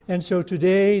And so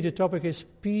today the topic is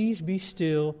Peace Be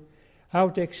Still, how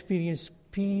to experience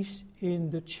peace in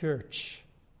the church.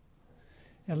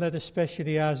 And let us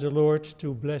especially ask the Lord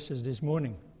to bless us this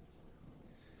morning.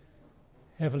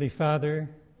 Heavenly Father,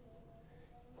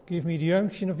 give me the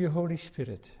unction of your Holy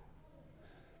Spirit,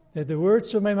 that the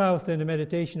words of my mouth and the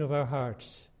meditation of our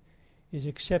hearts is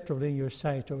acceptable in your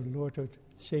sight, O Lord, O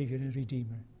Savior and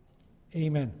Redeemer.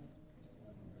 Amen.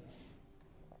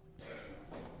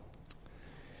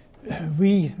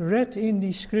 We read in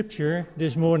the scripture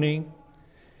this morning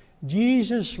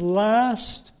Jesus'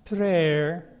 last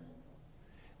prayer,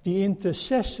 the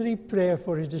intercessory prayer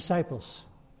for his disciples.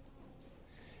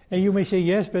 And you may say,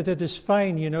 yes, but that is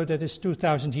fine, that is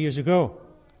 2,000 years ago.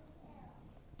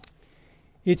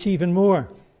 It's even more.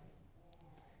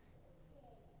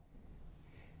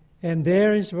 And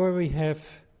there is where we have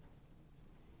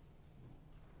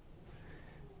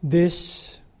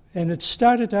this, and it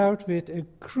started out with a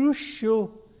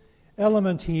crucial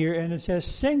element here, and it says,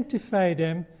 sanctify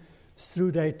them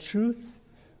through thy truth,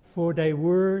 for thy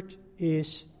word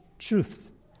is truth.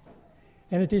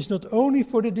 And it is not only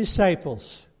for the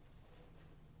disciples,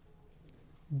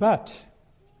 but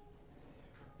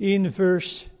in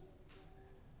verse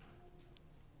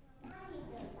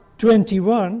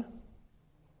 21,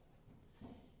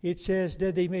 it says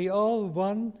that they may all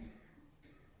one,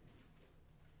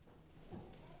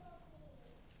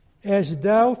 as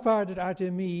thou, Father, art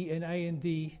in me, and I in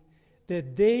thee,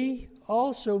 that they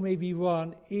also may be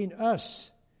one in us,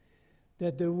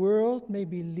 that the world may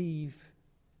believe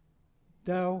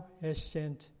thou hast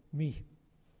sent me.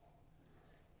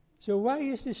 So why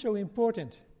is this so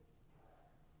important?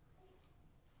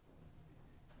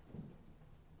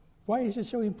 Why is it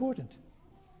so important?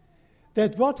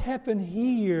 That what happened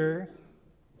here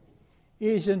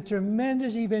is a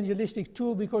tremendous evangelistic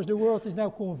tool, because the world is now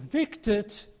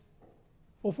convicted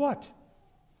of what?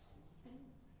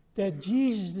 That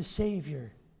Jesus is the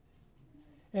Savior.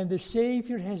 And the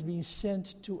Savior has been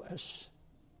sent to us.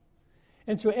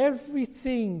 And so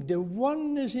everything, the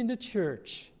oneness in the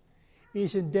church,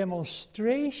 is a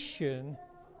demonstration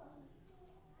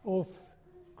of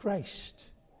Christ,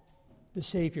 the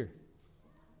Savior.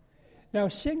 Now,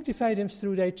 sanctify them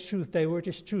through thy truth. Thy word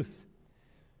is truth.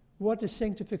 What is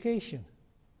sanctification?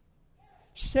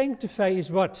 Sanctify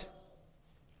is what?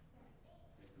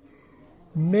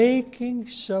 Making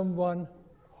someone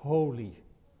holy.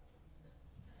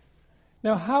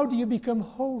 Now, how do you become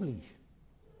holy?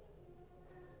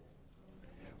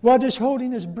 What does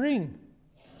holiness bring?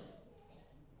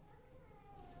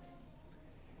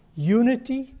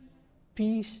 Unity,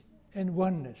 peace, and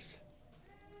oneness.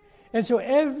 And so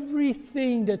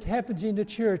everything that happens in the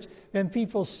church, when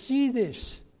people see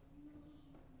this,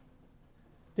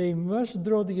 they must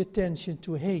draw the attention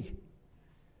to, hey,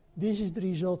 this is the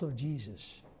result of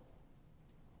Jesus.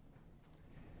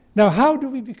 Now, how do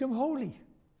we become holy?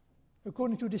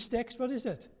 According to this text, what is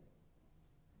that?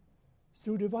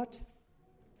 Through the what?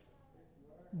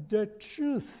 The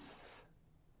truth.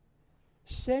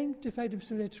 Sanctify them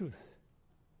through thy truth.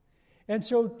 And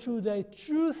so through thy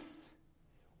truth,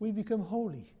 we become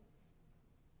holy.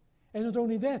 And not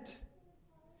only that,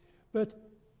 but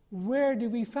where do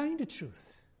we find the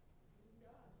truth?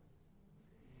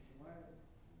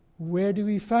 Where do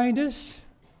we find this?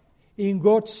 In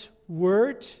God's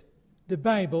Word, the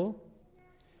Bible,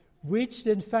 which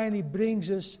then finally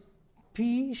brings us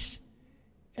peace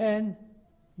and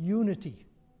unity.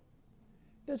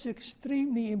 That's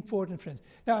extremely important, friends.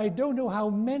 Now, I don't know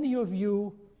how many of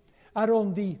you are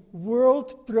on the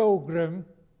world program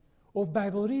of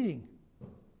Bible reading.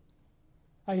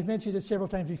 I have mentioned it several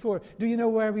times before. Do you know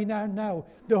where we are now?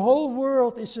 The whole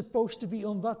world is supposed to be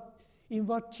on what? In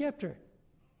what chapter?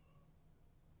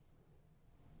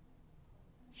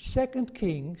 2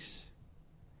 Kings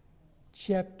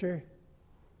chapter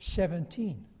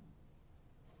 17.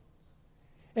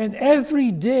 And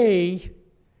every day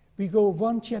we go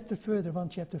one chapter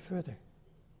further.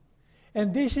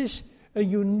 And this is a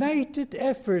united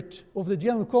effort of the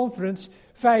General Conference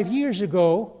 5 years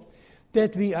ago,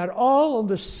 that we are all on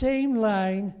the same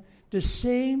line, the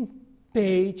same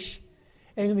page,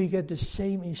 and we get the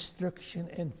same instruction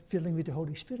and filling with the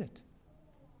Holy Spirit.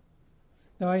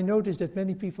 Now, I notice that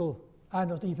many people are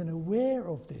not even aware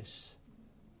of this.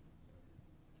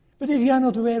 But if you are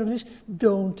not aware of this,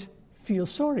 don't feel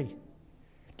sorry.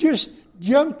 Just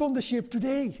jump on the ship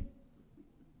today.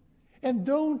 And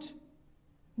don't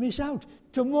miss out.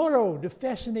 Tomorrow, the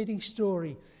fascinating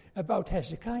story about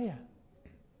Hezekiah.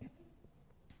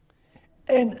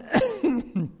 And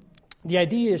the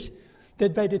idea is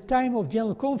that by the time of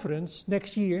General Conference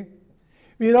next year,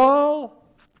 we're all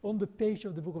on the page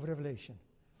of the book of Revelation.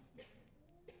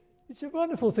 It's a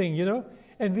wonderful thing, you know,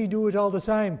 and we do it all the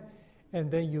time. And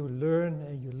then you learn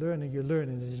and you learn and you learn,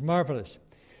 and it is marvelous.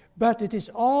 But it is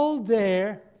all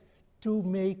there to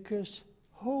make us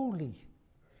holy.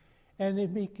 And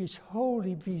it makes us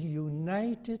holy, be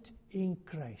united in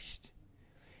Christ.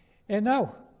 And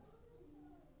now,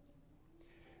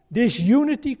 this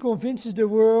unity convinces the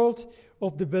world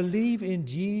of the belief in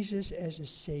Jesus as a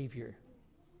Savior.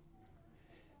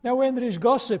 Now, when there is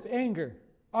gossip, anger,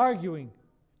 arguing,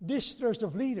 distrust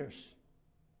of leaders,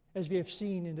 as we have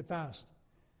seen in the past,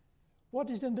 what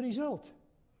is then the result?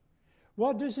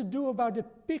 What does it do about the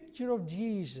picture of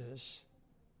Jesus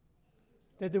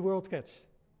that the world gets?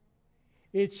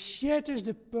 It shatters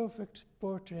the perfect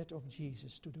portrait of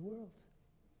Jesus to the world.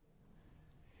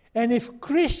 And if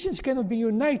Christians cannot be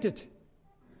united,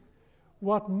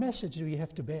 what message do we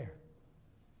have to bear?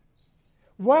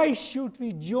 Why should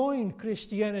we join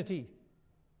Christianity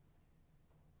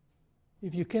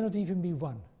if you cannot even be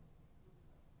one?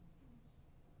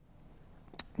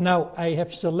 Now, I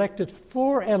have selected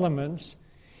 4 elements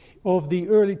of the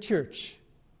early church,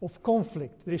 of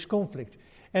conflict. There is conflict,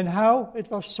 and how it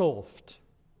was solved.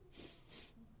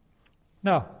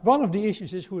 Now, one of the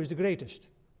issues is who is the greatest.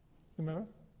 Remember?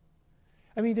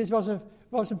 I mean, this was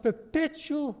a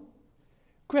perpetual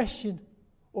question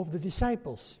of the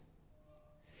disciples.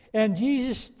 And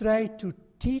Jesus tried to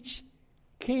teach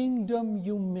kingdom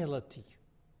humility.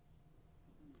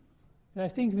 And I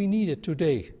think we need it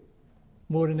today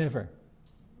more than ever.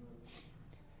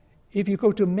 If you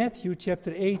go to Matthew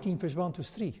chapter 18, verse 1 to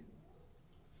 3,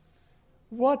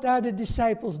 what are the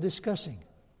disciples discussing?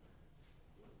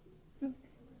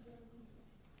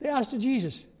 They asked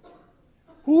Jesus,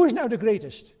 who is now the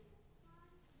greatest?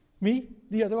 Me?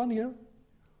 The other one, you know?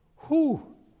 Who?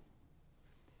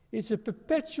 It's a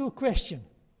perpetual question.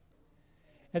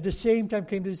 At the same time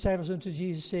came the disciples unto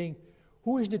Jesus saying,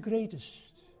 who is the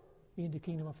greatest in the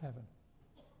kingdom of heaven?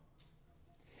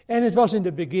 And it was in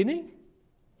the beginning,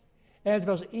 and it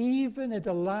was even at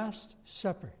the Last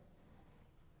Supper.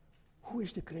 Who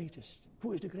is the greatest?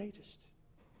 Who is the greatest?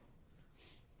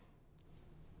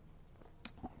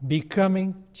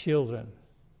 Becoming children.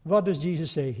 What does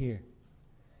Jesus say here?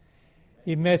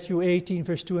 In Matthew 18,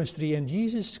 verse 2 and 3, and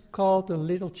Jesus called a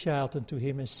little child unto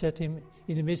him and set him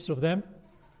in the midst of them,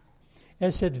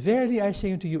 and said, verily I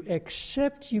say unto you,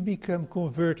 except you become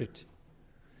converted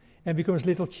and become as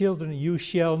little children, you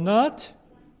shall not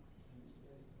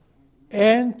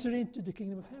enter into the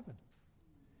kingdom of heaven.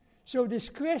 So this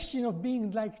question of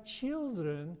being like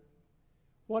children,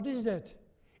 what is that?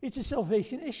 It's a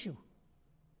salvation issue.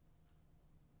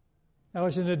 Now,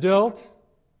 as an adult,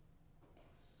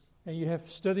 and you have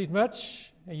studied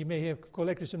much, and you may have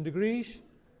collected some degrees,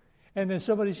 and then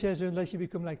somebody says, unless you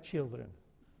become like children.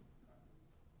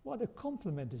 What a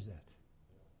compliment is that?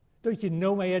 Don't you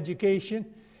know my education?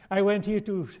 I went here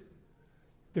to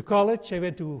the college, I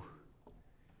went to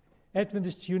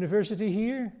Adventist University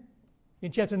here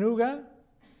in Chattanooga.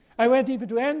 I went even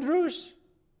to Andrews.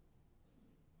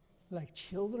 Like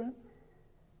children?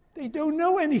 They don't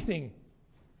know anything.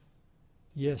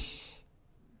 Yes.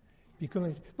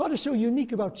 What is so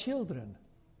unique about children?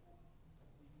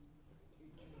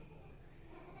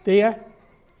 They are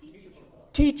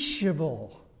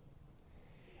teachable.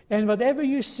 And whatever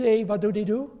you say, what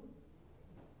do?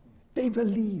 They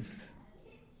believe.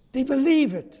 They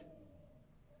believe it.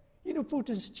 You know, put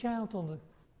this child on the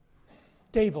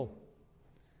table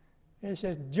and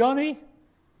said, Johnny,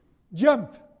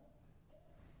 jump.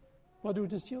 What does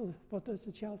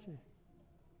the child say?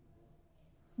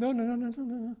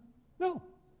 No.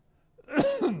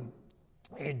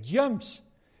 It jumps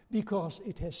because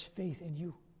it has faith in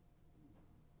you.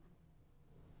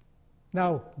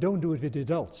 Now, don't do it with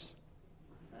adults.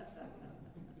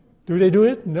 Do they do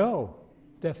it? No,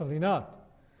 definitely not.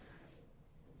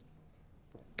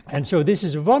 And so this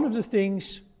is one of the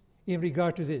things in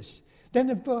regard to this.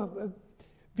 Then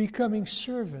becoming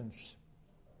servants.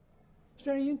 It's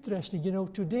very interesting, you know,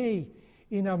 today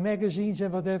in our magazines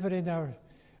and whatever, in our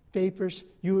papers,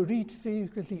 you read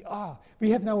frequently,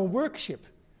 we have now a workshop.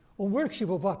 A workshop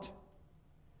of what?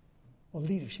 On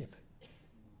leadership.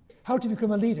 How to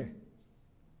become a leader.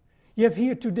 You have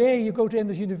here today, you go to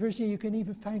Andrews University, you can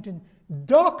even find a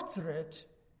doctorate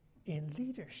in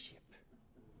leadership.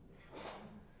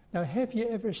 Now, have you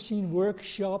ever seen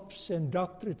workshops and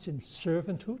doctorates in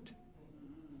servanthood?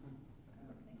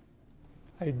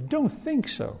 I don't think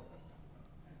so.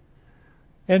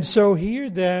 And so here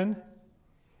then,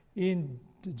 in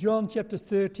John chapter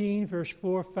 13, verse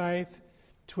 4, 5,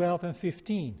 12, and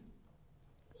 15,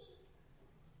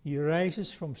 he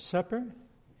rises from supper,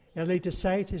 and laid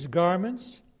aside his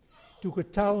garments, took a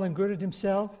towel and girded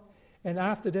himself, and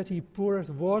after that he poured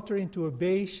water into a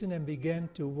basin and began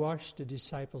to wash the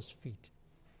disciples' feet,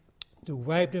 to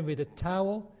wipe them with a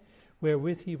towel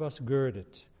wherewith he was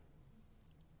girded.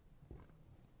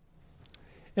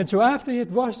 And so after he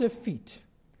had washed their feet,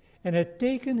 and had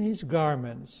taken his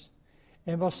garments,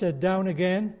 and was sat down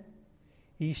again,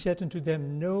 he said unto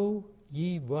them, Know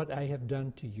ye what I have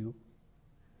done to you?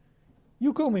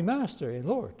 You call me Master and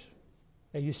Lord,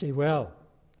 and you say, Well,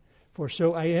 for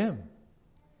so I am.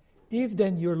 If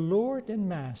then your Lord and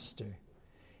Master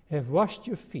have washed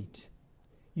your feet,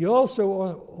 you also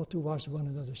ought to wash one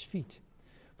another's feet.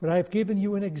 For I have given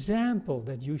you an example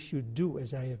that you should do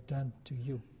as I have done to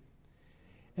you.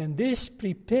 And this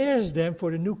prepares them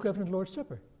for the new covenant Lord's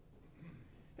Supper.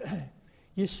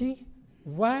 You see,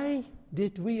 why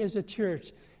did we as a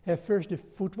church have first the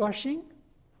foot washing?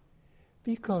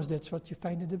 Because that's what you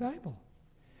find in the Bible.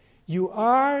 You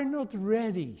are not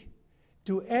ready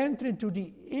to enter into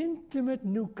the intimate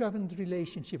new covenant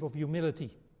relationship of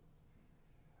humility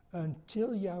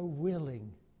until you are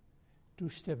willing to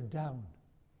step down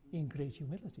in great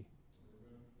humility.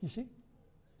 You see?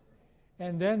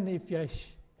 And then if you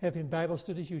have in Bible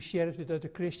studies, you share it with other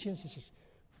Christians. It says,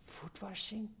 foot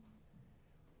washing?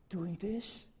 Doing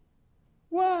this?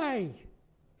 Why?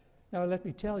 Now let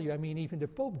me tell you, even the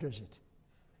Pope does it.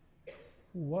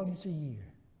 Once a year.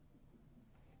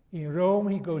 In Rome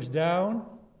he goes down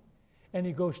and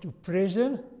he goes to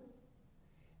prison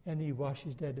and he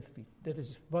washes their feet. That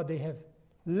is what they have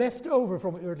left over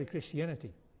from early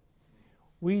Christianity.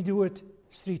 We do it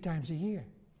 3 times a year.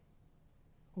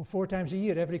 Or 4 times a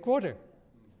year, every quarter.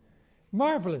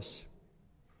 Marvelous.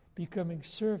 Becoming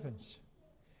servants.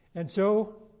 And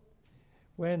so,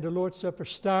 when the Lord's Supper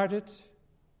started,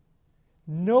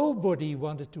 nobody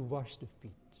wanted to wash the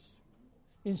feet.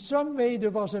 In some way there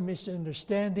was a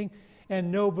misunderstanding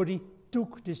and nobody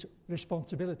took this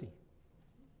responsibility.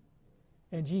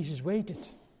 And Jesus waited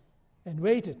and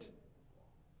waited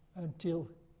until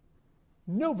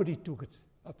nobody took it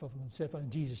upon himself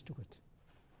and Jesus took it.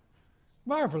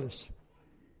 Marvelous.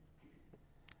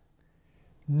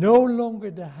 No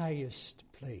longer the highest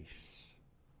place.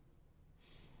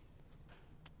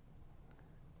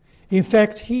 In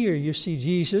fact, here you see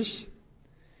Jesus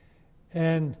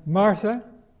and Martha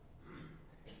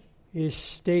is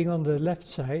staying on the left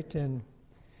side and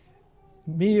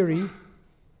Mary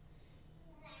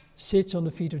sits on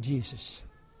the feet of Jesus.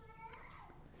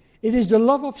 It is the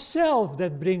love of self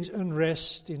that brings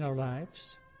unrest in our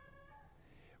lives.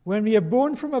 When we are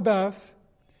born from above,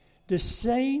 the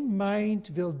same mind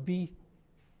will be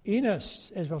in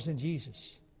us as was in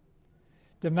Jesus.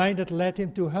 The mind that led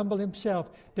him to humble himself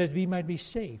that we might be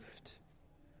saved.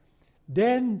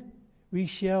 Then we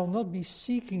shall not be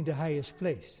seeking the highest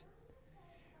place.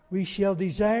 We shall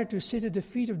desire to sit at the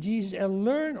feet of Jesus and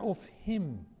learn of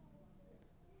him.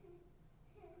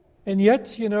 And yet,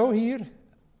 here,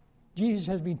 Jesus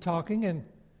has been talking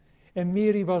and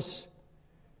Mary was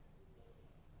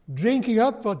drinking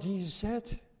up what Jesus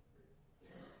said.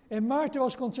 And Martha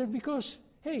was concerned because,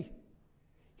 hey,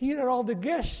 here are all the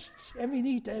guests and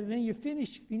when you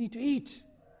finish, we need to eat.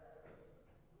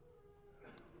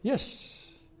 Yes.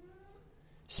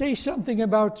 Say something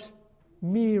about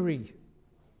Mary.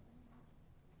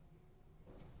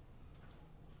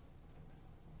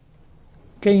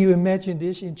 Can you imagine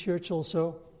this in church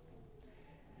also?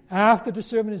 After the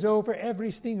sermon is over,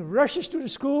 everything rushes to the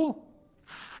school.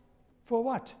 For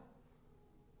what?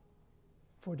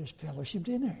 For this fellowship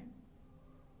dinner.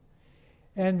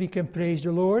 And we can praise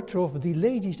the Lord for the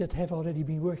ladies that have already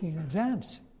been working in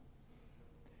advance.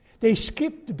 They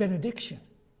skipped the benediction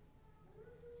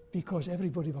because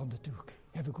everybody wanted to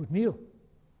have a good meal.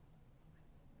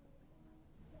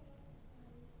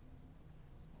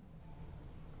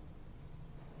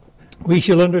 We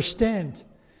shall understand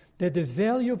that the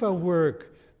value of our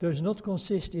work does not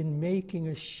consist in making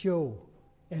a show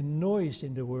and noise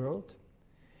in the world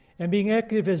and being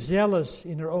active and zealous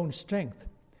in our own strength.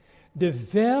 The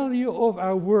value of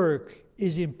our work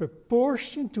is in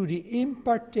proportion to the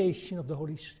impartation of the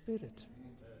Holy Spirit.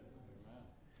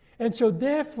 And so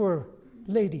therefore,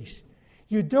 ladies,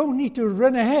 you don't need to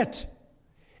run ahead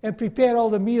and prepare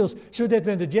all the meals so that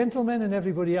when the gentleman and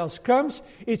everybody else comes,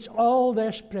 it's all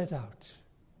there spread out.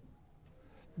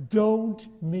 Don't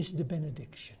miss the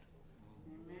benediction.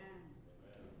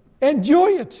 Amen. Enjoy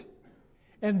it.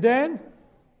 And then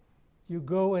you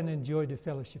go and enjoy the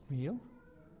fellowship meal.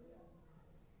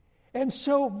 And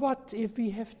so what if we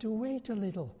have to wait a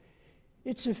little?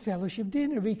 It's a fellowship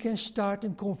dinner. We can start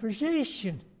in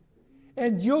conversation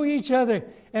enjoy each other.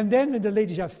 And then when the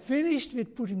ladies are finished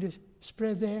with putting the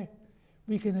spread there,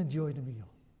 we can enjoy the meal.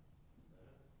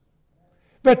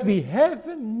 But we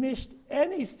haven't missed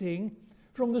anything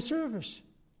from the service.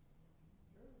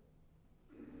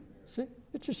 See?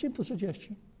 It's a simple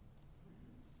suggestion.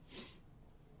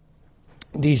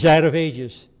 Desire of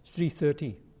Ages,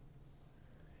 3:30.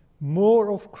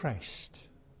 More of Christ.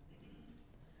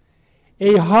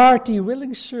 A hearty,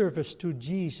 willing service to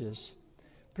Jesus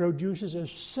produces a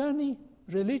sunny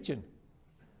religion.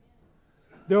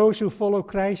 Those who follow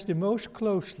Christ the most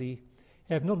closely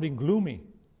have not been gloomy.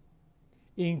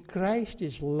 In Christ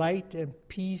is light and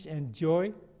peace and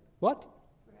joy. What?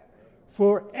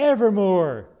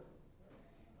 Forevermore.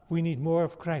 We need more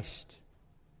of Christ.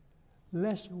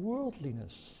 Less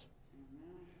worldliness.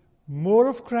 More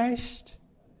of Christ,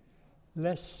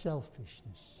 less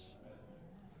selfishness.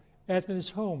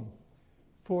 Adventist Home,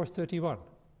 4:31.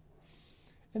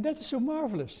 And that is so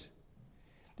marvelous.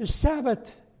 The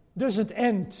Sabbath doesn't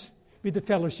end with the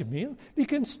fellowship meal. We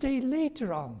can stay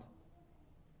later on.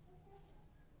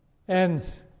 And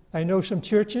I know some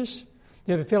churches,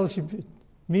 they have a fellowship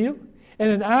meal,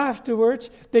 and then afterwards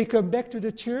they come back to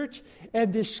the church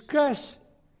and discuss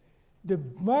the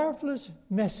marvelous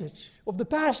message of the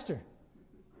pastor.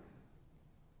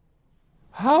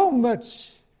 How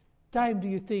much time do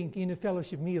you think in a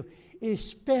fellowship meal is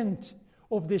spent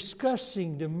of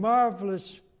discussing the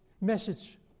marvelous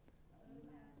message?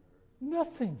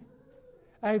 Nothing.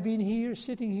 I've been here,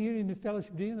 sitting here in the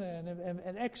fellowship dinner,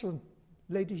 and excellent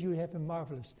ladies, you have a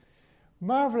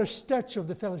marvelous touch of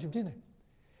the fellowship dinner.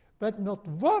 But not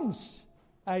once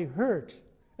I heard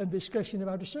a discussion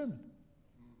about the sermon.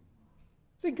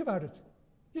 Think about it.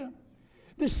 You know,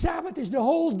 the Sabbath is the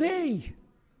whole day.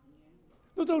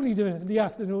 Not only the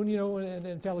afternoon,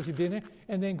 and fellowship dinner,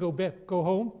 and then go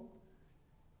home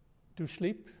to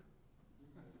sleep,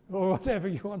 or whatever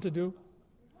you want to do.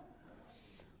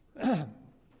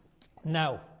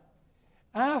 Now,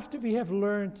 after we have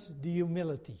learned the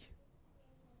humility,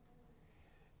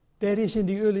 there is in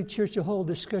the early church a whole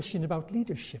discussion about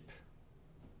leadership.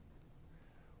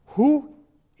 Who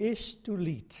is to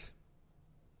lead?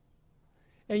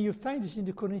 And you find this in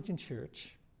the Corinthian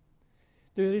church.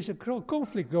 There is a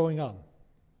conflict going on.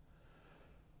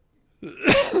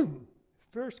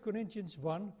 1 Corinthians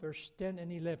 1, verse 10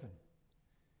 and 11.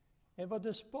 And what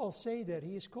does Paul say there?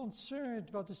 He is concerned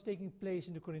what is taking place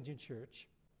in the Corinthian church.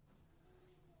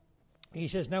 He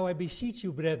says, "Now I beseech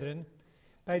you, brethren,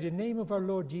 by the name of our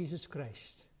Lord Jesus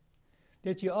Christ,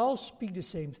 that you all speak the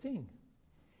same thing,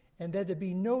 and that there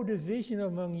be no division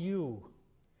among you,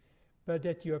 but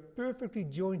that you are perfectly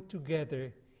joined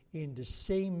together in the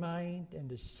same mind and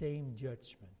the same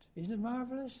judgment." Isn't it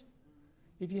marvelous?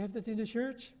 If you have that in the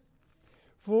church?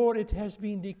 "For it has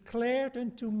been declared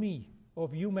unto me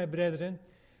of you, my brethren,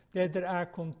 that there are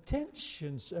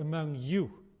contentions among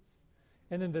you."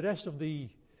 And in the rest of the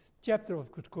chapter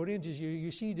of Corinthians,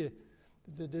 you see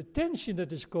the tension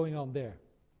that is going on there.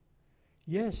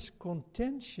 Yes,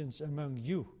 contentions among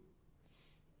you,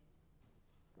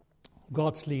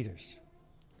 God's leaders.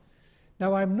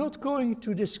 Now, I'm not going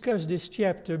to discuss this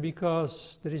chapter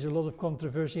because there is a lot of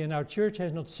controversy and our church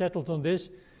has not settled on this,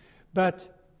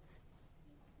 but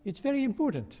it's very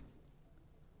important.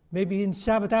 Maybe in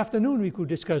Sabbath afternoon we could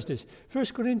discuss this.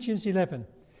 1 Corinthians 11,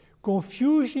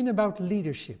 confusion about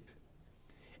leadership.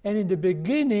 And in the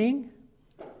beginning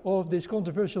of this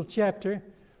controversial chapter,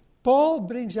 Paul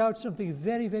brings out something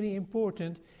very, very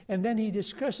important, and then he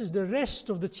discusses the rest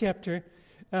of the chapter,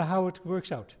 how it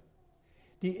works out.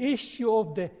 The issue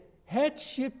of the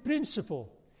headship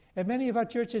principle. And many of our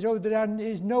churches, there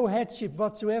is no headship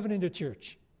whatsoever in the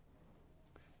church.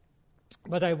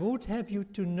 But I would have you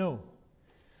to know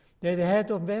that the head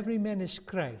of every man is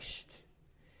Christ,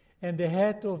 and the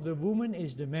head of the woman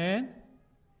is the man,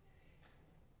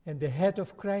 and the head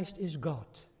of Christ is God.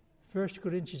 1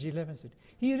 Corinthians 11.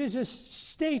 Here is a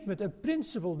statement, a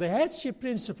principle, the headship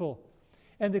principle.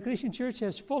 And the Christian church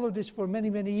has followed this for many,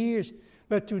 many years.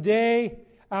 But today,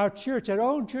 our church, our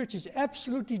own church, is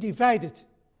absolutely divided.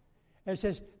 And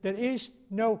says, there is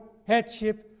no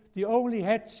headship, the only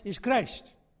head is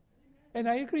Christ. And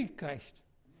I agree, Christ.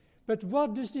 But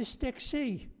what does this text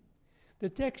say? The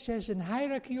text says a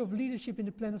hierarchy of leadership in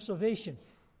the plan of salvation.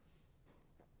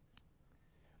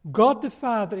 God the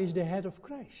Father is the head of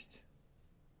Christ.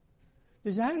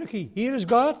 There's a hierarchy. Here is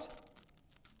God,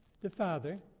 the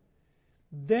Father.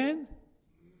 Then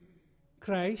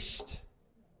Christ.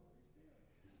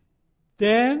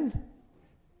 Then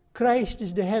Christ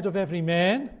is the head of every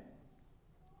man.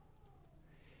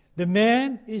 The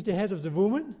man is the head of the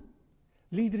woman,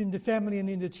 leader in the family and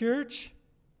in the church.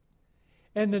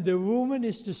 and that the woman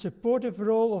is the supportive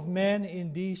role of man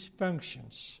in these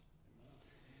functions.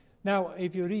 Now,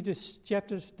 if you read this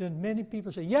chapter, then many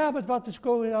people say, yeah, but what is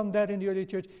going on there in the early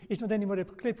church is not anymore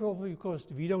applicable because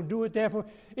we don't do it, therefore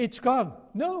it's gone.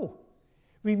 No,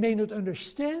 we may not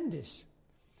understand this.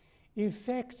 In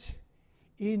fact,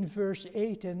 in verse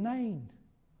 8 and 9,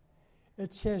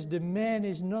 it says the man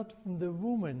is not from the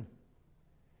woman,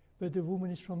 but the woman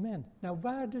is from man. Now,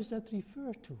 where does that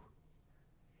refer to?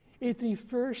 It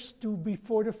refers to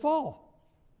before the fall.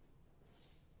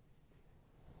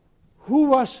 Who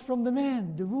was from the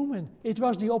man? The woman. It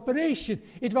was the operation.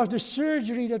 It was the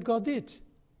surgery that God did.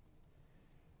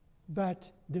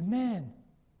 But the man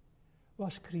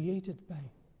was created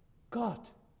by God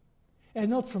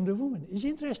and not from the woman. It's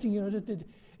interesting, that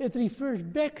it refers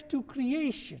back to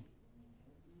creation.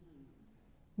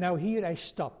 Now here I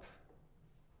stop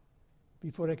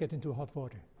before I get into hot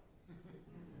water.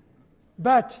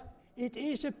 But it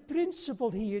is a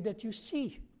principle here that you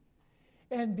see.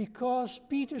 And because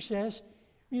Peter says,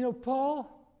 Paul,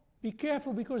 be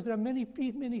careful because there are many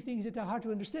things that are hard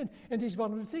to understand. And this is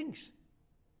one of the things.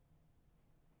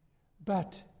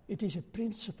 But it is a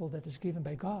principle that is given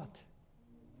by God.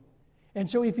 And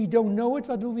so if we don't know it,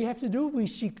 what do we have to do? We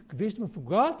seek wisdom from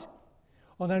God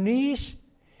on our knees,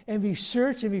 and we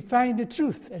search and we find the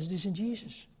truth, as it is in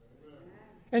Jesus.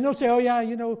 And not say,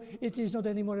 it is not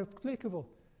anymore applicable.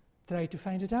 Try to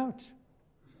find it out.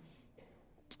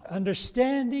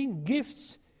 Understanding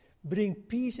gifts bring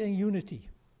peace and unity.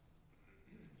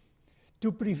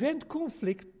 To prevent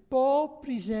conflict, Paul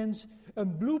presents a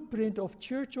blueprint of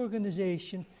church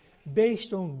organization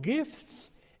based on gifts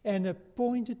and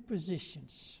appointed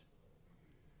positions.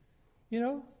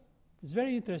 It's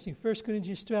very interesting. 1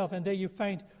 Corinthians 12, and there you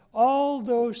find all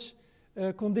those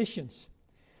conditions.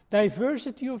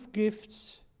 Diversity of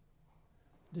gifts,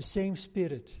 the same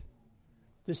Spirit,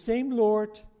 the same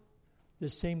Lord, the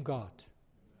same God.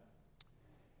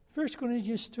 1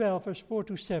 Corinthians 12, verse 4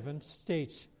 to 7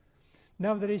 states,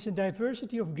 now there is a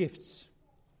diversity of gifts,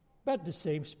 but the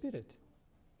same Spirit.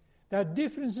 There are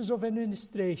differences of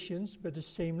administrations, but the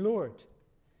same Lord.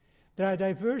 There are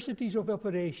diversities of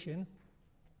operation,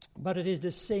 but it is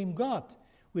the same God,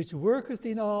 which worketh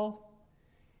in all,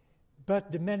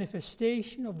 but the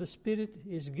manifestation of the Spirit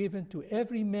is given to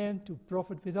every man to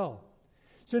profit withal.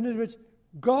 So in other words,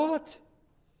 God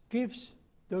gives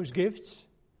those gifts,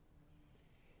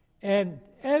 and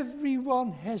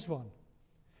everyone has one.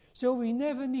 So we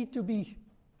never need to be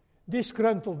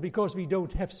disgruntled because we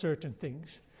don't have certain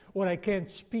things, or I can't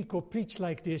speak or preach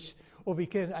like this, or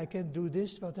I can't do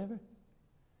this, whatever.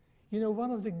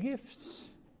 One of the gifts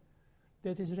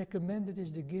that is recommended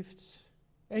is the gifts,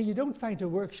 and you don't find a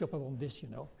workshop on this,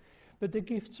 but the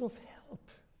gifts of help.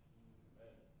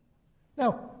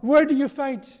 Now, where do you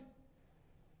find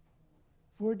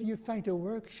a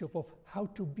workshop of how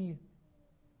to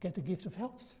get the gift of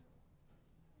helps?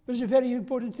 But it's a very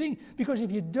important thing, because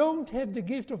if you don't have the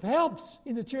gift of helps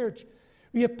in the church,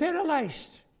 we are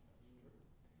paralyzed.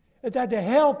 It are the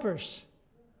helpers,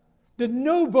 the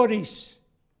nobodies,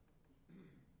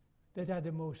 that are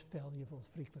the most valuable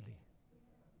frequently.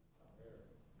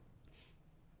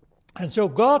 And so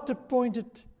God appointed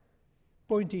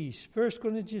appointees. 1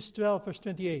 Corinthians 12, verse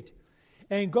 28.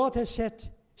 And God has set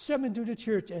some into the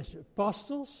church as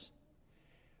apostles,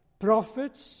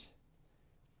 prophets,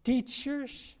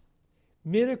 teachers,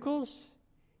 miracles,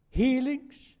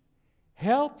 healings,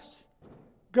 helps,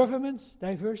 governments,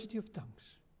 diversity of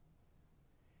tongues.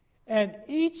 And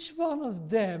each one of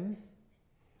them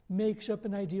makes up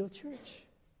an ideal church.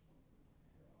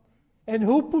 And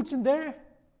who puts them there?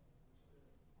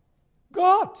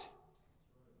 God.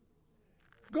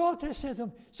 God has set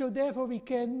them. So therefore we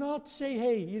cannot say,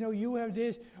 hey, you have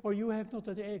this, or you have not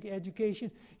that education.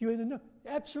 You have no.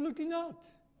 Absolutely not.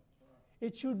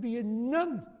 It should be a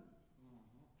none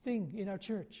thing in our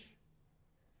church.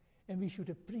 And we should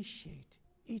appreciate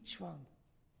each one.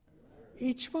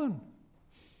 Each one.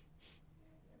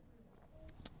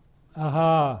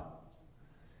 Aha.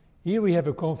 Here we have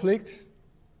a conflict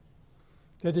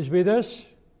that is with us,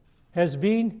 has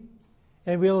been,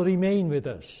 and will remain with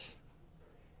us.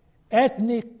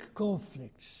 Ethnic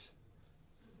conflicts.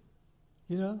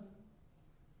 That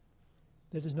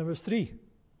is number 3.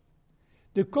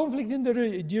 The conflict in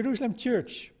the Jerusalem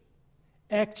church.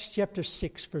 Acts chapter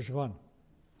 6, verse 1.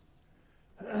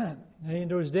 And in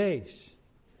those days,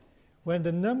 when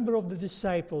the number of the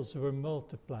disciples were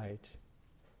multiplied,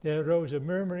 there arose a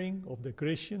murmuring of the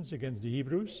Christians against the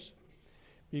Hebrews,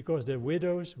 because their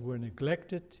widows were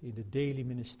neglected in the daily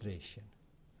ministration.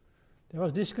 There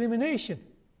was discrimination.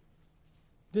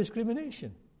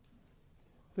 Discrimination.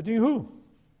 Between who?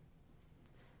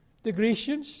 the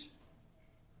Christians,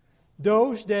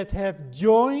 those that have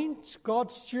joined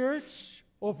God's church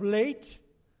of late,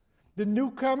 the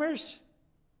newcomers,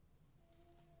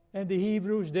 and the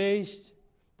Hebrews days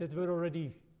that were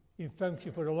already in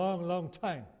function for a long, long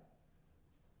time.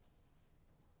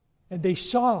 And they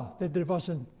saw that there was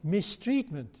a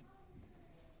mistreatment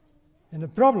and a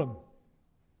problem,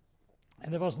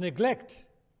 and there was neglect,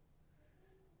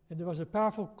 and there was a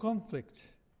powerful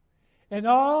conflict. And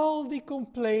all the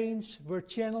complaints were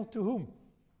channeled to whom?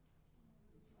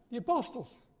 The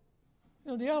apostles,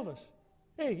 the elders.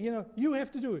 Hey, you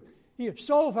have to do it. Here,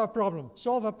 solve our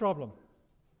problem.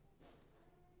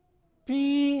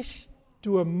 Peace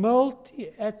to a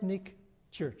multi-ethnic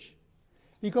church.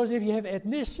 Because if you have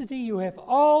ethnicity, you have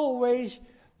always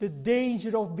the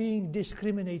danger of being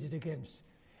discriminated against.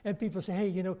 And people say,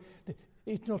 hey,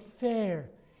 it's not fair.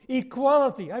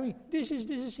 Equality. I mean, this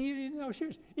is here in our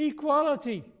church.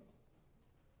 Equality.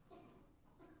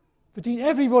 Between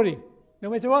everybody, no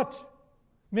matter what.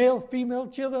 Male, female,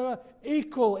 children,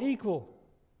 equal.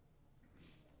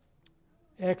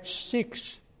 Acts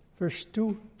 6, verse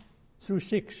 2 through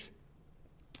 6.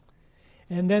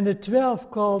 And then the 12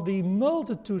 called the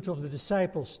multitude of the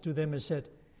disciples to them and said,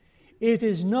 it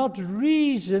is not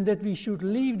reason that we should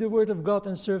leave the word of God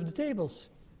and serve the tables.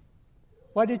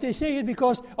 Why did they say it?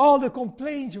 Because all the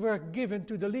complaints were given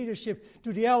to the leadership,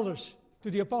 to the elders,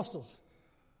 to the apostles.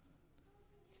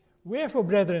 Wherefore,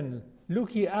 brethren,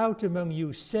 look ye out among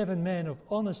you 7 men of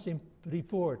honest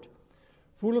report,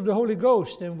 full of the Holy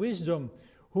Ghost and wisdom,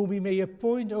 whom we may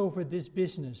appoint over this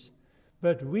business.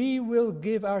 But we will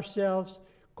give ourselves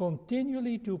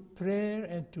continually to prayer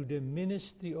and to the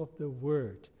ministry of the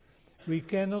word. We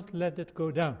cannot let that go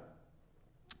down.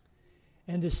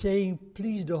 And the saying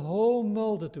pleased the whole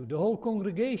multitude, the whole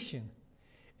congregation.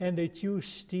 And they chose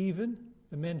Stephen,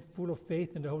 a man full of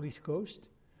faith and the Holy Ghost,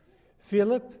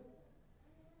 Philip,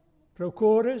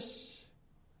 Prochorus,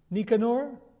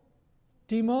 Nicanor,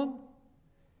 Timon,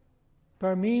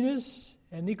 Parmenas,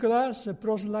 and Nicholas, a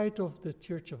proselyte of the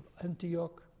church of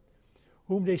Antioch,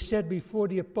 whom they set before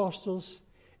the apostles,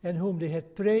 and whom they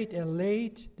had prayed and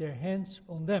laid their hands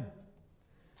on them.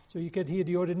 So you can hear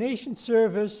the ordination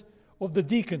service of the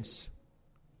deacons.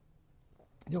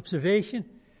 The observation,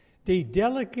 they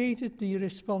delegated the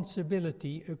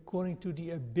responsibility according to the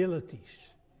abilities.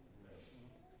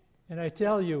 And I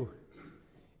tell you,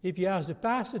 if you ask the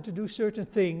pastor to do certain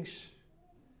things,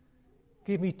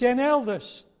 give me 10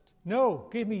 elders. No,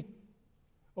 give me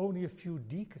only a few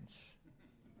deacons.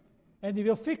 And he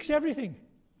will fix everything.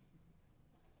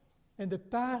 And the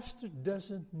pastor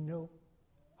doesn't know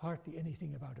hardly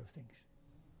anything about those things.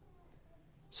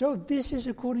 So this is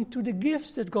according to the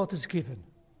gifts that God has given.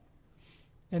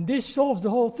 And this solves the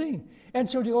whole thing. And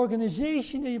so the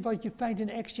organization, what you find in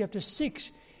Acts chapter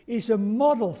 6, is a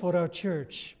model for our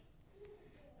church.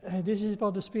 And this is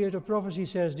what the Spirit of Prophecy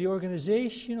says. The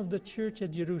organization of the church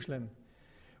at Jerusalem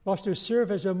was to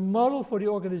serve as a model for the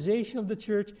organization of the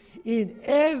church in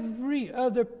every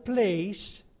other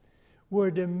place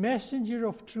where the messenger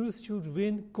of truth should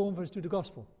win converts to the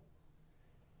gospel.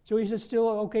 So is it still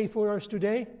okay for us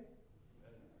today?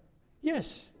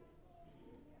 Yes,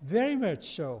 very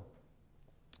much so.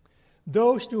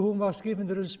 Those to whom was given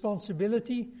the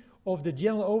responsibility of the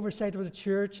general oversight of the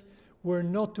church were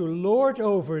not to lord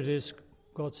over this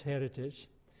God's heritage,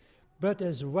 but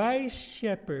as wise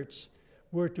shepherds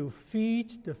were to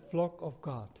feed the flock of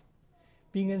God,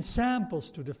 being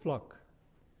ensamples to the flock.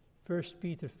 1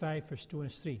 Peter 5, verse 2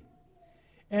 and 3.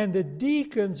 And the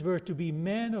deacons were to be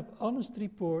men of honest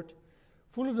report,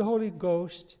 full of the Holy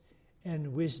Ghost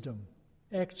and wisdom.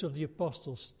 Acts of the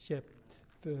Apostles,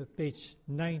 page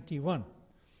 91.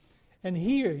 And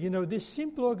here, this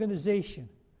simple organization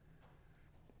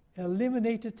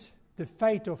eliminated the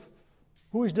fight of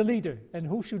who is the leader and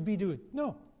who should be doing.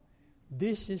 No,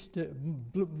 this is the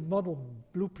model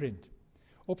blueprint.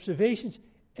 Observations,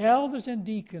 elders and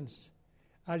deacons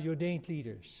are the ordained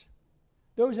leaders.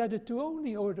 Those are the two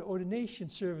only ordination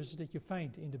services that you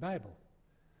find in the Bible.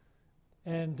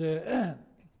 And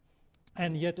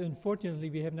yet, unfortunately,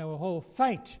 we have now a whole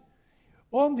fight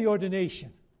on the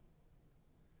ordination.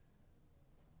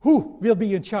 Who will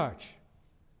be in charge?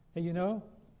 And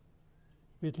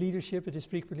with leadership, it is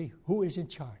frequently, who is in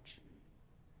charge?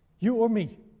 You or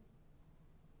me?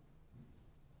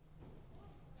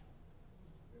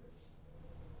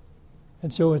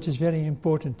 And so it is very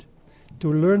important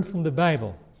to learn from the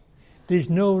Bible. There is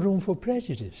no room for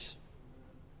prejudice.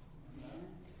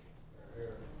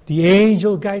 The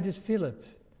angel guided Philip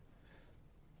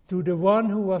to the one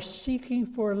who was seeking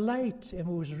for light and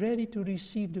who was ready to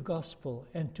receive the gospel.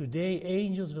 And today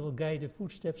angels will guide the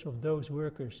footsteps of those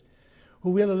workers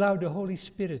who will allow the Holy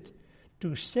Spirit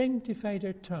to sanctify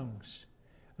their tongues,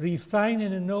 refine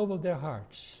and ennoble their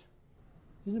hearts.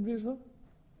 Isn't it beautiful?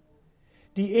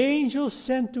 The angel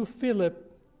sent to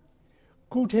Philip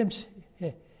could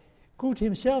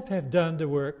himself have done the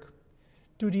work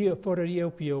for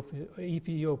the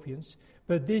Ethiopians,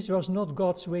 but this was not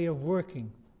God's way of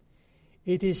working.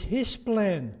 It is his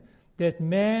plan that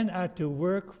men are to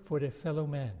work for their fellow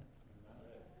man.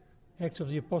 Acts of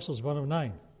the Apostles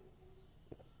 1:9.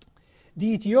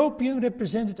 The Ethiopian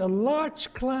represented a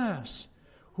large class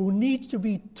who needs to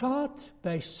be taught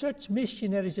by such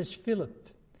missionaries as Philip,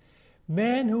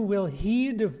 men who will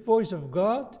hear the voice of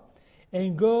God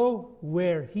and go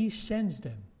where he sends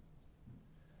them.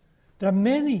 There are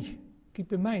many,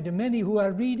 keep in mind, there are many who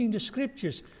are reading the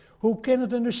scriptures who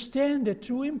cannot understand their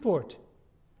true import.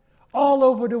 All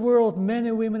over the world, men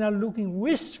and women are looking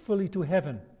wistfully to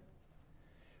heaven.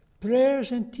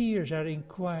 Prayers and tears are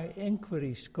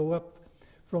inquiries go up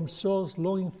from souls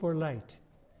longing for light,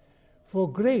 for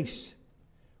grace,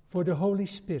 for the Holy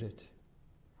Spirit.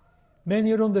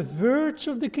 Many are on the verge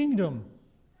of the kingdom,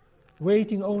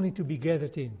 waiting only to be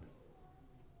gathered in.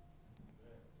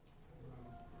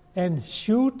 And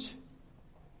should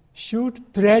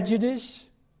prejudice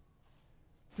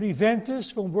prevent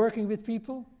us from working with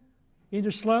people in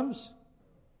the slums,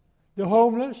 the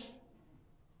homeless,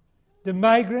 the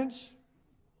migrants,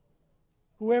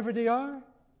 whoever they are?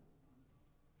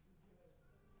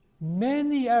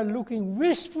 Many are looking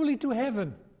wistfully to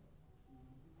heaven.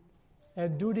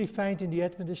 And do they find in the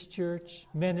Adventist church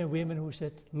men and women who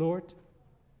said, Lord,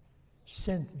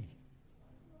 send me.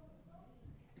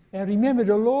 And remember,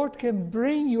 the Lord can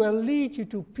bring you and lead you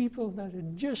to people that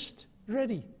are just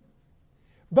ready.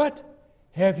 But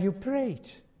have you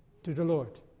prayed to the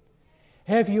Lord?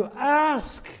 Have you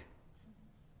asked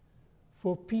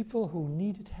for people who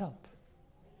needed help,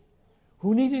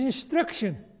 who needed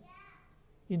instruction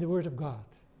in the Word of God?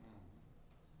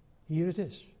 Here it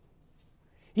is.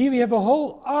 Here we have a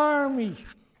whole army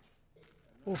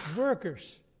of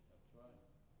workers.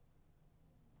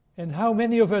 And how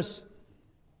many of us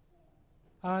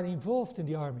are involved in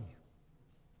the army?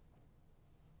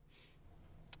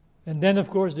 And then,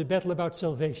 of course, the battle about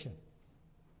salvation.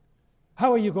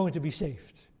 How are you going to be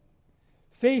saved?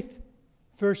 Faith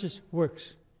versus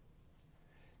works.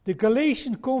 The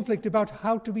Galatian conflict about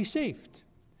how to be saved.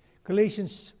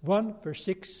 Galatians 1, verse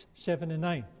 6, 7, and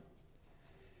 9.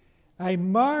 I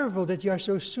marvel that you are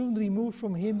so soon removed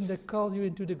from him that called you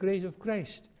into the grace of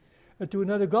Christ, to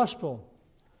another gospel,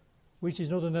 which is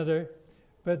not another,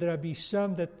 but there be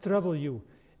some that trouble you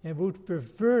and would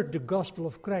pervert the gospel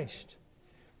of Christ.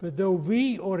 But though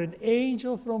we or an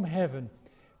angel from heaven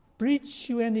preach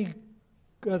you any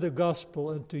other gospel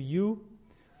unto you,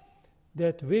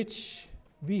 that which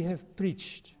we have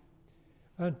preached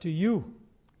unto you,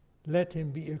 let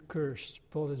him be accursed.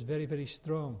 Paul is very, very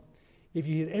strong. If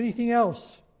you hear anything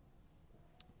else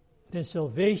than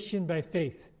salvation by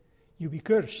faith, you be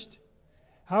cursed.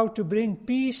 How to bring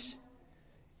peace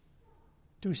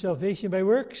to salvation by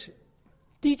works?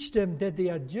 Teach them that they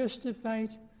are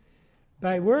justified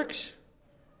by works?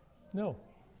 No.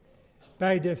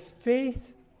 By the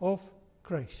faith of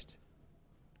Christ.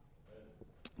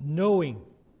 Knowing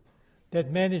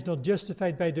that man is not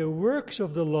justified by the works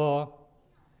of the law,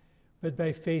 but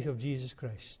by faith of Jesus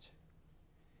Christ.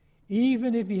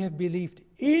 Even if we have believed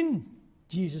in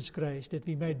Jesus Christ, that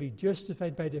we might be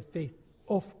justified by the faith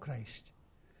of Christ,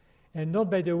 and not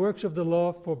by the works of the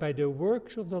law, for by the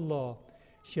works of the law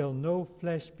shall no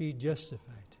flesh be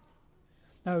justified.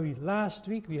 Now, last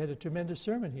week we had a tremendous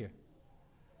sermon here,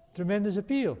 tremendous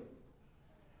appeal.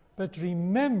 But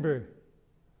remember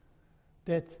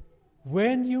that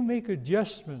when you make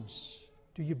adjustments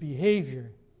to your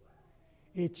behavior,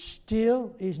 it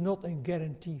still is not a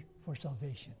guarantee for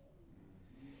salvation.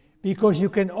 Because you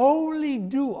can only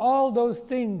do all those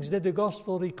things that the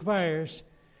gospel requires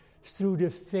through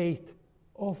the faith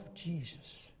of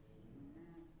Jesus.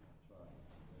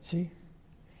 See?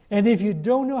 And if you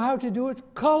don't know how to do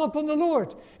it, call upon the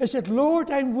Lord. And say, Lord,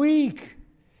 I'm weak.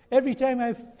 Every time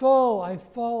I fall,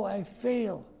 I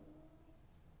fail.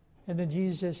 And then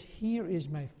Jesus says, here is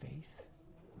my faith.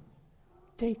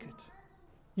 Take it.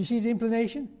 You see the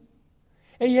implantation?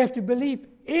 And you have to believe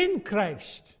in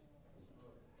Christ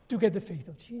to get the faith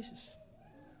of Jesus.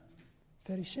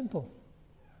 Very simple.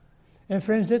 And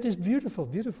friends, that is beautiful,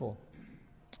 beautiful.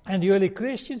 And the early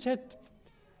Christians had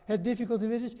difficulty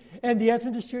with this, and the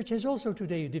Adventist church has also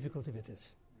today difficulty with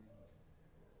this.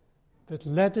 But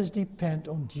let us depend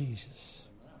on Jesus.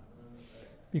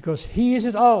 Because He is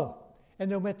it all. And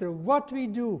no matter what we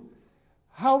do,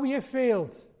 how we have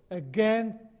failed,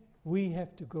 again, we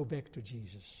have to go back to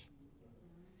Jesus.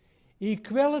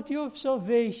 Equality of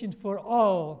salvation for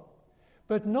all,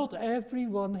 but not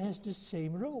everyone has the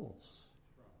same roles.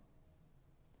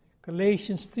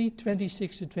 Galatians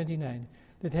 3:26 and 29.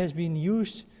 That has been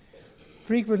used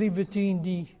frequently between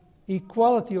the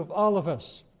equality of all of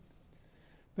us.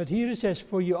 But here it says,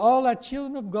 for you all are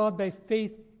children of God by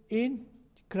faith in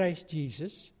Christ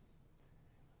Jesus.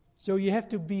 So you have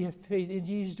to have faith in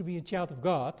Jesus to be a child of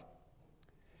God.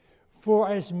 For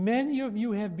as many of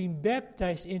you have been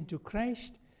baptized into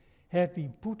Christ, have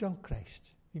been put on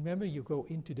Christ. Remember, you go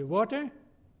into the water,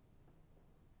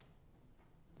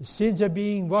 the sins are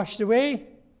being washed away,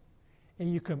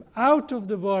 and you come out of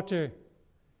the water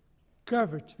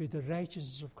covered with the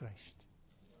righteousness of Christ.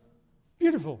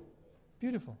 Beautiful,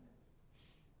 beautiful.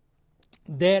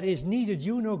 There is neither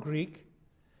Jew nor Greek,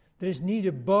 there is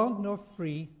neither bond nor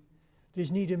free, there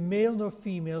is neither male nor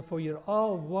female, for you're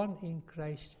all one in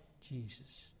Christ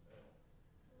Jesus.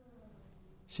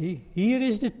 See, here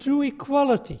is the true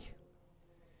equality.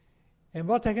 And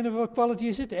what kind of equality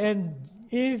is it? And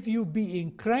if you be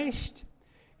in Christ,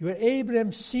 you are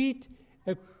Abraham's seed,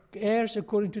 heirs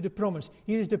according to the promise.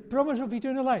 Here is the promise of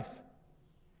eternal life.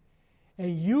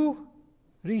 And you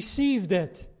receive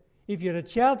that. If you're a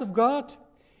child of God,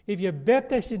 if you're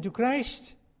baptized into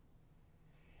Christ,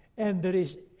 and there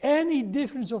is any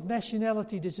difference of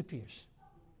nationality disappears.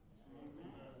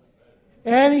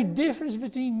 Any difference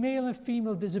between male and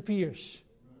female disappears.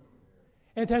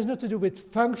 And it has not to do with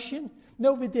function,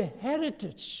 no, with the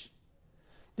heritage.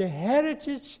 The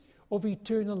heritage of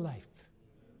eternal life.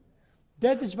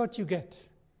 That is what you get.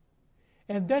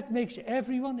 And that makes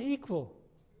everyone equal.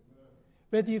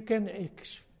 Whether you can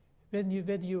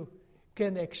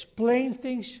explain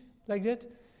things like that,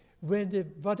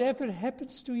 whatever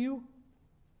happens to you,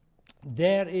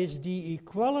 there is the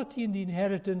equality in the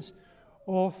inheritance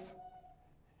of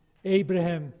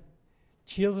Abraham,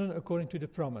 children according to the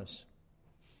promise.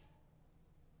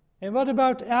 And what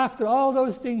about after all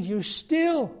those things you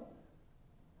still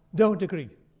don't agree?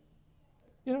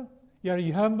 You know,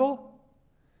 you're humble,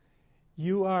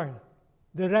 you are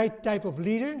the right type of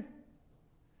leader,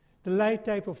 the right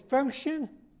type of function,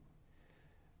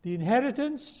 the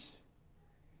inheritance,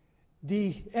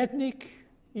 the ethnic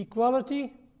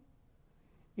equality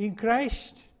in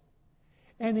Christ,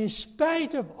 and in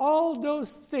spite of all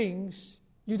those things,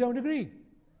 you don't agree.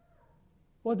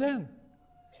 What then?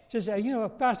 Just,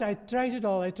 Pastor, I tried it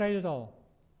all.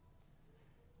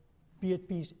 Be at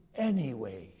peace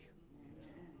anyway.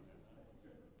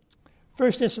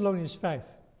 1 Thessalonians 5,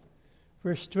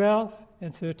 verse 12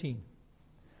 and 13.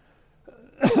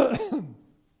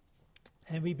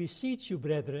 And we beseech you,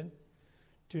 brethren,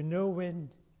 to know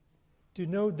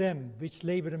them which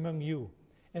labor among you,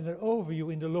 and are over you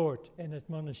in the Lord, and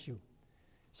admonish you.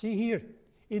 See here,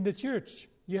 in the church,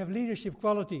 you have leadership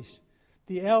qualities.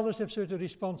 The elders have certain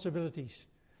responsibilities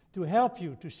to help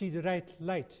you to see the right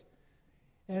light,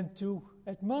 and to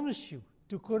admonish you,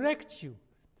 to correct you.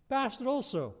 The pastor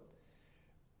also.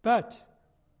 But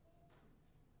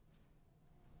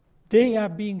they are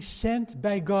being sent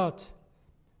by God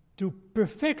to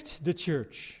perfect the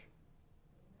church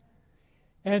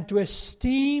and to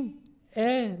esteem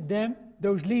them,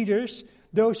 those leaders,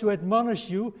 those who admonish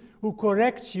you, who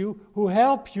correct you, who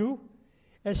help you,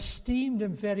 esteem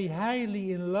them very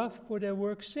highly in love for their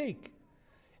work's sake,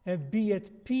 and be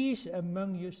at peace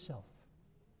among yourself.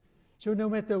 So no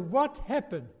matter what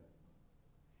happened,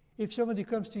 if somebody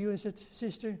comes to you and says,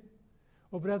 sister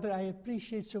or brother, I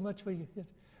appreciate so much what you did,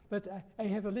 but I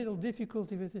have a little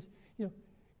difficulty with it.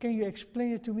 Can you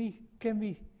explain it to me? Can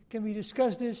we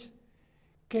discuss this?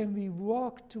 Can we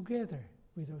walk together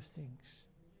with those things?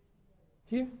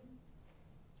 Here?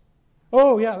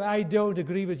 Oh, yeah, I don't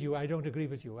agree with you. I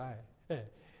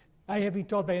have been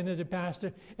taught by another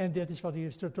pastor, and that is what he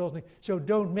has told me. So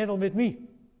don't meddle with me.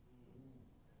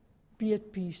 Be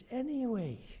at peace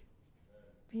anyway.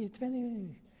 Be at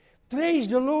anyway. Praise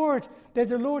the Lord that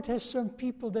the Lord has some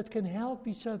people that can help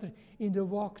each other in the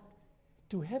walk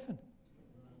to heaven.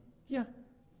 Yeah.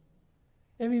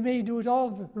 And we may do it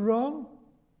all wrong.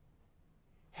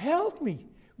 Help me.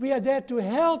 We are there to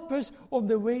help us on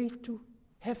the way to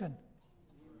heaven,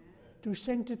 to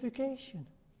sanctification,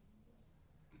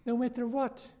 no matter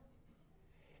what.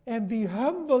 And be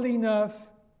humble enough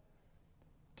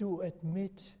to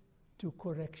admit to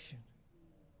correction.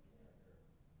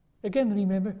 Again,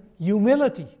 remember,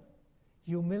 humility.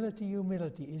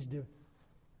 Humility is the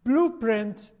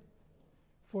blueprint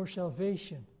for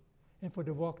salvation. and for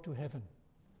the walk to heaven.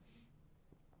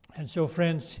 And so,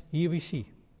 friends, here we see.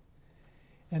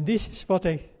 And this is what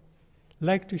I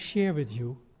like to share with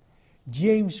you.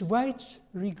 James White's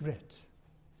regret.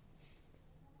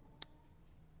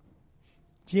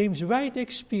 James White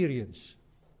experience.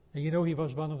 And you know, he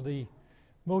was one of the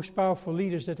most powerful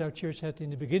leaders that our church had in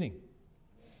the beginning.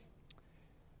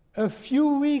 A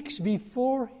few weeks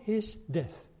before his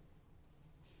death,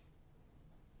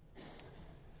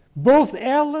 both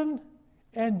Ellen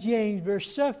and James were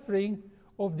suffering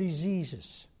of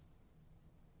diseases.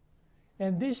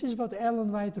 And this is what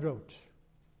Ellen White wrote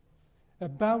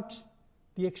about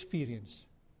the experience.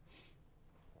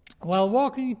 While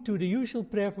walking to the usual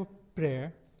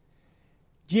prayer,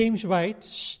 James White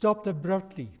stopped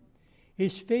abruptly.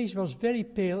 His face was very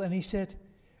pale, and he said,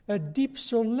 "A deep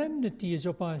solemnity is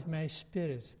upon my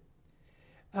spirit.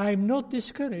 I am not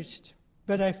discouraged,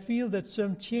 but I feel that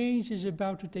some change is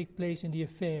about to take place in the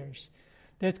affairs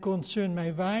that concern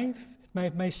my wife,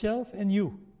 myself, and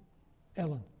you,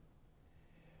 Ellen.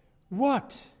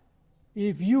 What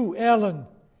if you, Ellen,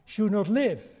 should not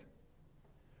live?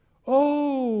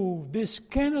 Oh, this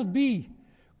cannot be.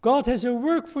 God has a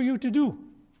work for you to do.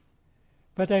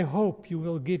 But I hope you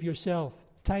will give yourself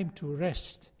time to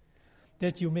rest,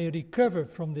 that you may recover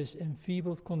from this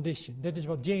enfeebled condition." That is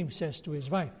what James says to his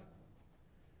wife.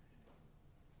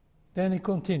 Then he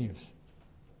continues.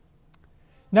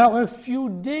 Now a few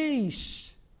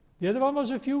days, the other one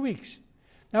was a few weeks.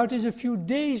 Now it is a few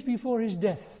days before his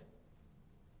death,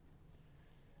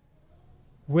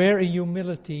 where in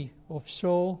humility of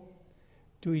soul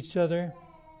to each other,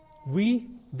 we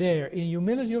there in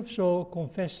humility of soul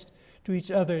confessed to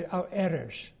each other our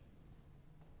errors.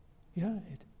 Yeah,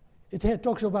 it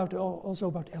talks about also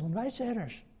about Ellen White's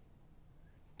errors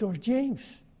towards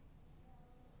James.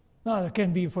 Now, it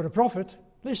can be for a prophet.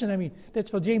 Listen,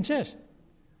 that's what James says.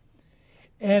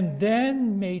 And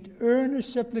then made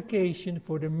earnest supplication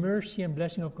for the mercy and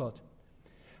blessing of God.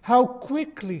 How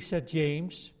quickly, said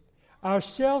James, our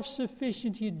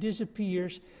self-sufficiency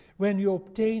disappears when we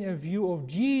obtain a view of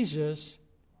Jesus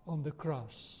on the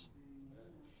cross.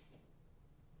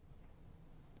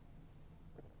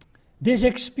 This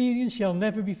experience shall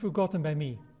never be forgotten by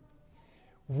me.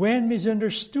 When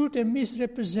misunderstood and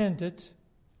misrepresented,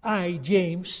 I,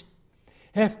 James,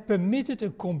 have permitted a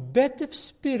combative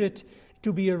spirit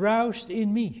to be aroused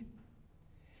in me,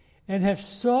 and have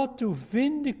sought to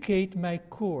vindicate my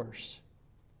course.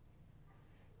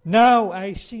 Now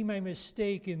I see my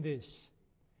mistake in this.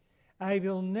 I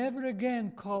will never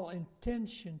again call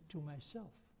attention to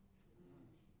myself.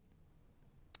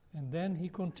 And then he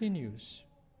continues.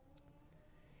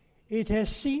 It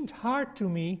has seemed hard to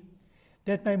me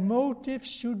that my motives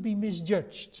should be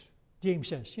misjudged, James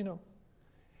says,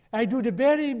 I do the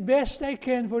very best I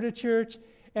can for the church,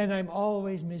 and I'm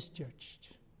always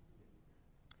misjudged.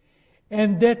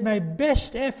 And that my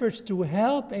best efforts to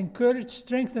help, encourage,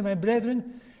 strengthen my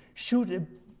brethren should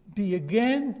be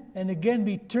again and again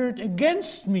be turned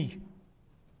against me.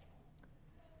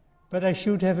 But I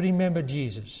should have remembered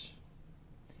Jesus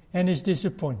and his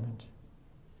disappointment.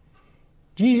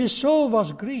 Jesus' soul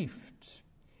was grieved.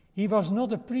 He was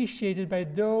not appreciated by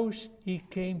those he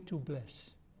came to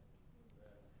bless.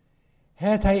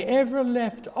 Had I ever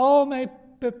left all my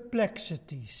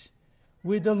perplexities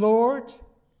with the Lord,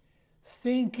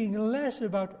 thinking less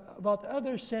about what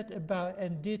others said about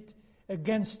and did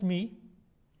against me,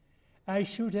 I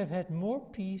should have had more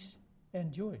peace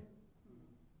and joy.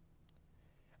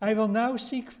 I will now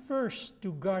seek first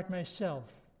to guard myself,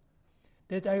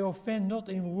 that I offend not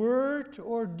in word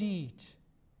or deed,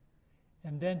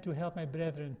 and then to help my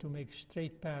brethren to make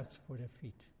straight paths for their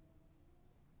feet.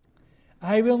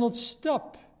 I will not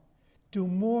stop to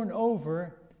mourn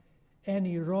over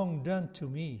any wrong done to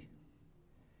me.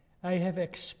 I have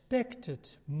expected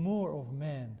more of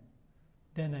man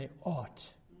than I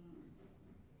ought.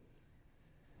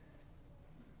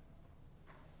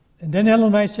 And then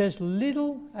Ellen White says,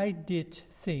 little I did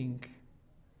think,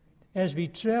 as we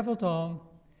traveled on,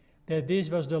 that this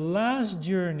was the last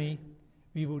journey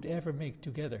we would ever make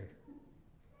together.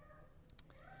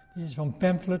 This is from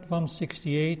pamphlet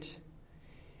 168,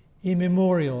 In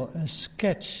Memorial, a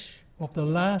sketch of the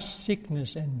last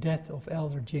sickness and death of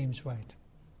Elder James White.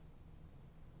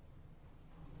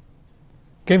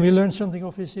 Can we learn something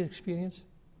of his experience?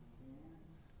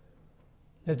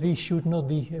 That we should not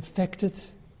be affected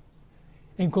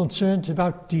and concerned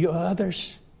about the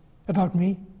others, about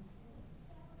me,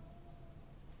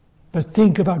 but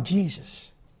think about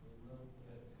Jesus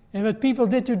and what people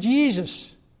did to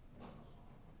Jesus.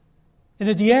 And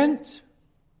at the end,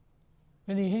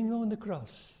 when he hung on the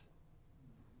cross,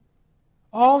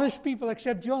 All his people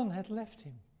except John had left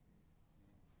him.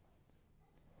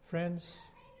 Friends,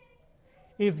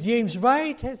 if James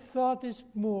White had thought this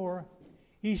more,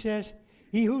 he says,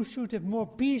 he who should have more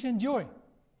peace and joy.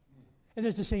 And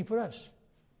that's the same for us.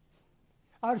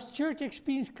 Our church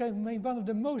experience can be one of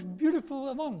the most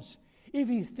beautiful ones if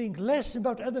we think less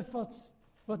about other thoughts,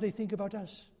 what they think about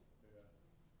us.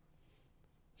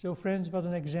 So friends, what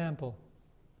an example.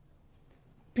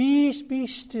 Peace be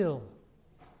still.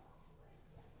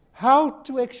 How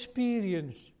to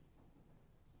experience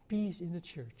peace in the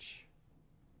church.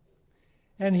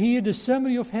 And here the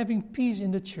summary of having peace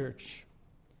in the church.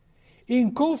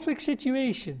 In conflict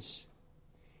situations,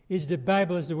 is the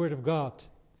Bible as the Word of God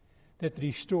that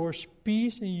restores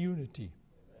peace and unity.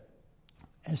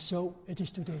 And so it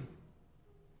is today.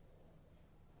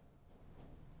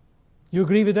 You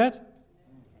agree with that?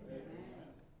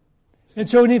 And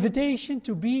so an invitation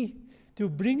to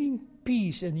bringing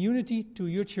peace and unity to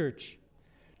your church.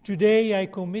 Today I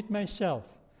commit myself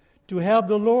to help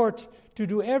the Lord to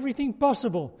do everything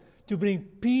possible to bring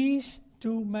peace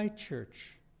to my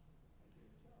church.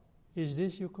 Is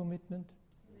this your commitment?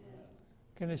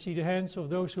 Can I see the hands of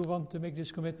those who want to make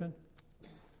this commitment?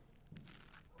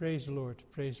 Praise the Lord,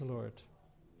 praise the Lord.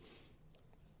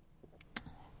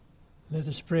 Let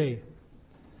us pray.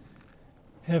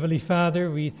 Heavenly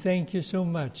Father, we thank you so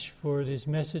much for this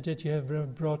message that you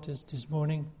have brought us this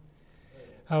morning.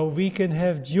 How we can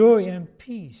have joy and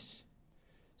peace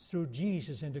through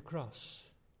Jesus and the cross.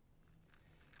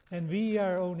 And we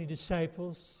are only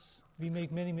disciples. We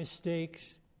make many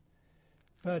mistakes.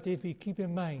 But if we keep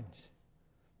in mind,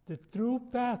 the true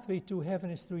pathway to heaven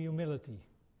is through humility.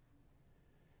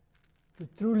 The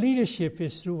true leadership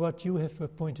is through what you have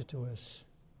appointed to us.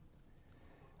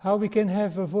 How we can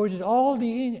have avoided all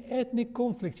the ethnic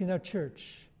conflicts in our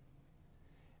church.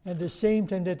 And at the same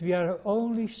time that we are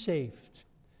only saved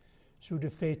through the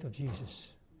faith of Jesus.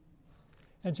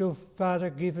 And so, Father,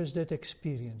 give us that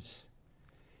experience.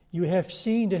 You have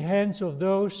seen the hands of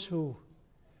those who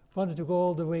wanted to go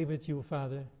all the way with you,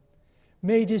 Father.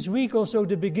 May this week also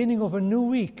the beginning of a new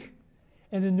week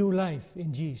and a new life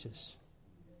in Jesus.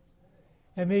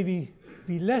 And may we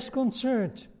be less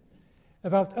concerned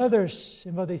about others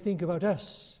and what they think about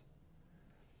us,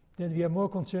 then we are more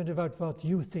concerned about what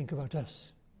you think about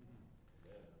us.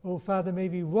 Oh, Father, may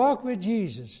we walk with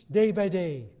Jesus day by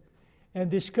day.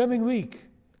 And this coming week,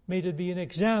 may it be an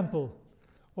example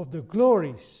of the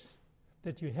glories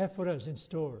that you have for us in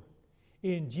store.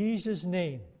 In Jesus'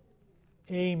 name,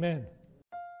 amen.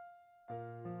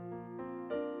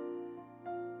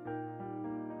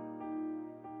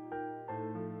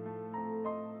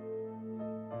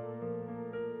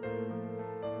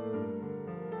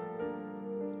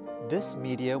 This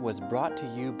media was brought to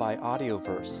you by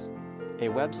Audioverse, a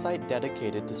website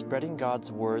dedicated to spreading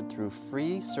God's Word through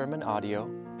free sermon audio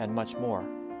and much more.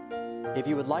 If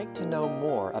you would like to know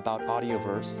more about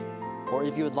Audioverse, or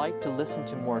if you would like to listen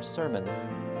to more sermons,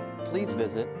 please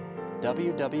visit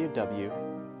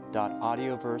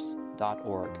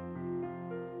www.audioverse.org.